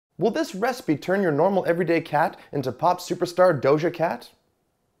Will this recipe turn your normal everyday cat into pop superstar Doja Cat?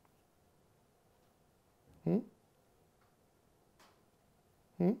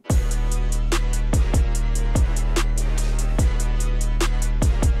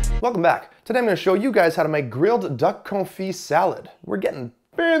 Welcome back. Today I'm going to show you guys how to make grilled duck confit salad. We're getting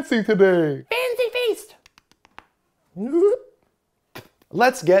fancy today. Fancy feast.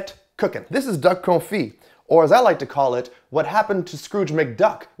 Let's get cooking. This is duck confit, or as I like to call it, what happened to Scrooge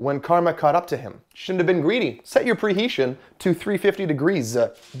McDuck when karma caught up to him. Shouldn't have been greedy. Set your preheat to 350 degrees.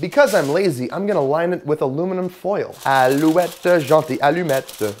 Because I'm lazy, I'm gonna line it with aluminum foil. Alouette, gentil,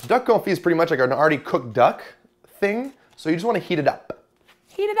 allumette. Duck confit is pretty much like an already cooked duck thing, so you just wanna heat it up.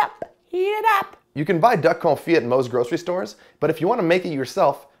 Heat it up, heat it up. You can buy duck confit at most grocery stores, but if you wanna make it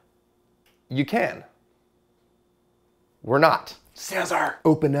yourself, you can. We're not. Caesar!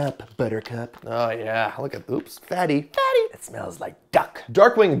 Open up, buttercup. Oh yeah, look at, oops, fatty. Fatty! It smells like duck.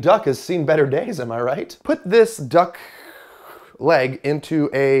 Darkwing Duck has seen better days, am I right? Put this duck leg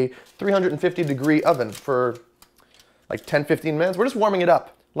into a 350 degree oven for like 10-15 minutes. We're just warming it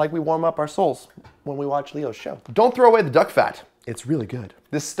up like we warm up our souls when we watch Leo's show. Don't throw away the duck fat. It's really good.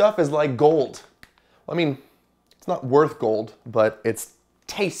 This stuff is like gold. I mean, it's not worth gold, but it's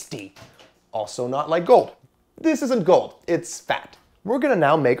tasty. Also not like gold. This isn't gold, it's fat. We're gonna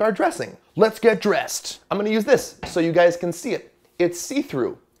now make our dressing. Let's get dressed. I'm gonna use this so you guys can see it. It's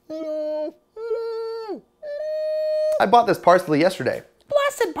see-through. I bought this parsley yesterday.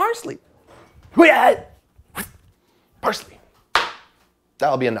 Blasted parsley. Parsley.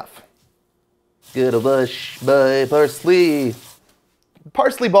 That'll be enough. Get a bush by parsley.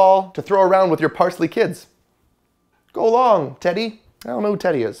 Parsley ball to throw around with your parsley kids. Go along, Teddy. I don't know who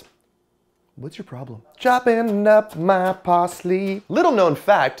Teddy is. What's your problem? Chopping up my parsley. Little known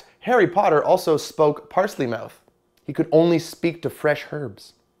fact, Harry Potter also spoke parsley mouth. He could only speak to fresh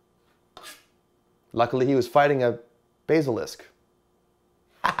herbs. Luckily he was fighting a basilisk.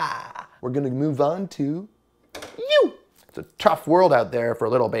 We're gonna move on to you. It's a tough world out there for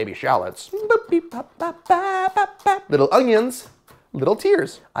little baby shallots. Little onions, little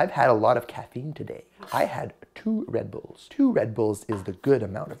tears. I've had a lot of caffeine today. I had 2 Red Bulls. 2 Red Bulls is the good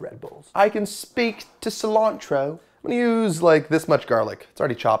amount of Red Bulls. I can speak to cilantro. I'm gonna use like this much garlic. It's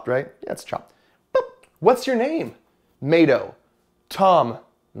already chopped, right? Yeah, it's chopped. Boop. What's your name? Mado. Tom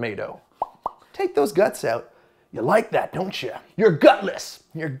Mado. Take those guts out. You like that, don't you? You're gutless.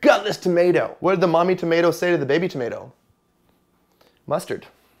 You're gutless tomato. What did the mommy tomato say to the baby tomato? Mustard.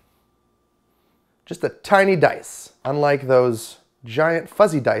 Just a tiny dice. Unlike those giant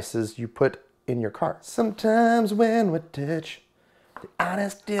fuzzy dices you put in your car. Sometimes when we touch, the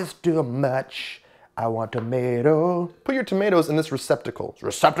honest is too much. I want tomato. Put your tomatoes in this receptacle.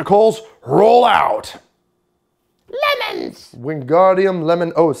 Receptacles, roll out. Lemons. Wingardium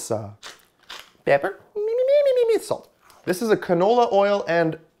Lemon-osa. Pepper. Salt. This is a canola oil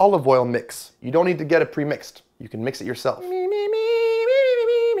and olive oil mix. You don't need to get it pre-mixed. You can mix it yourself.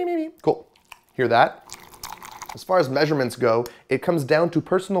 Cool. Hear that? As far as measurements go, it comes down to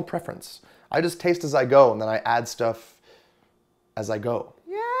personal preference. I just taste as I go, and then I add stuff as I go.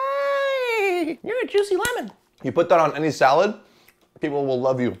 Yay! You're a juicy lemon. You put that on any salad, people will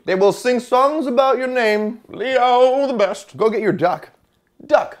love you. They will sing songs about your name. Leo, the best. Go get your duck.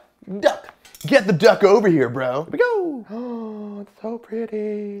 Duck, duck. Get the duck over here, bro. Here we go. Oh, it's so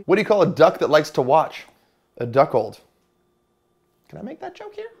pretty. What do you call a duck that likes to watch? A duckold. Can I make that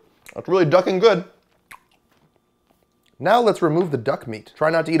joke here? That's really ducking good. Now let's remove the duck meat. Try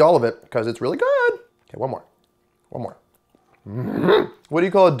not to eat all of it because it's really good. Okay, one more. One more. What do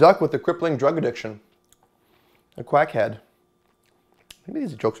you call a duck with a crippling drug addiction? A quackhead. Maybe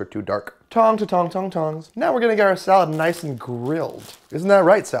these jokes are too dark. Tong to tong tong tongs. Now we're gonna get our salad nice and grilled. Isn't that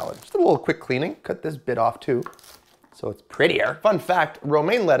right, salad? Just a little quick cleaning. Cut this bit off too, so it's prettier. Fun fact,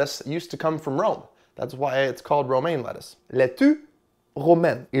 romaine lettuce used to come from Rome. That's why it's called romaine lettuce. Laitue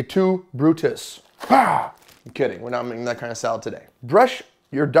romaine. Et tu Brutus. Ah! I'm kidding, we're not making that kind of salad today. Brush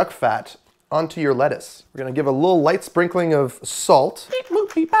your duck fat onto your lettuce. We're gonna give a little light sprinkling of salt.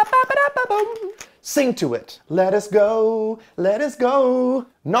 Sing to it. Let us go, let us go.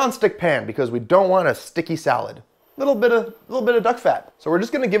 Non-stick pan because we don't want a sticky salad. Little bit of duck fat. So we're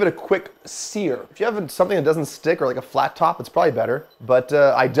just gonna give it a quick sear. If you have something that doesn't stick or like a flat top, it's probably better, but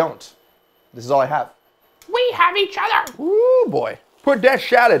I don't. This is all I have. We have each other. Ooh boy, put that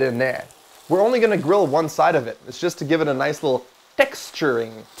shallot in there. We're only gonna grill one side of it. It's just to give it a nice little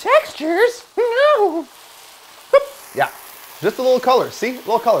texturing. Textures? No. Yeah, just a little color, see? A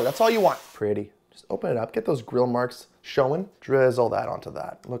little color, that's all you want. Pretty. Just open it up, get those grill marks showing. Drizzle that onto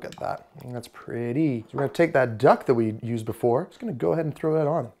that. Look at that. That's pretty. So we're gonna take that duck that we used before. Just gonna go ahead and throw it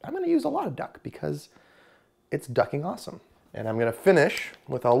on. I'm gonna use a lot of duck because it's ducking awesome. And I'm gonna finish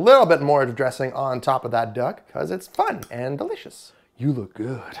with a little bit more dressing on top of that duck because it's fun and delicious. You look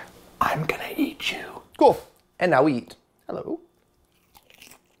good. I'm gonna eat you. Cool. And now we eat. Hello.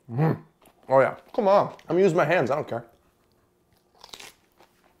 Oh yeah, come on. I'm using my hands, I don't care.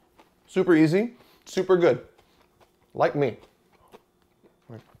 Super easy, super good. Like me.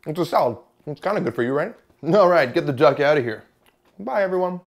 It's a salad. It's kind of good for you, right? All right, get the duck out of here. Bye, everyone.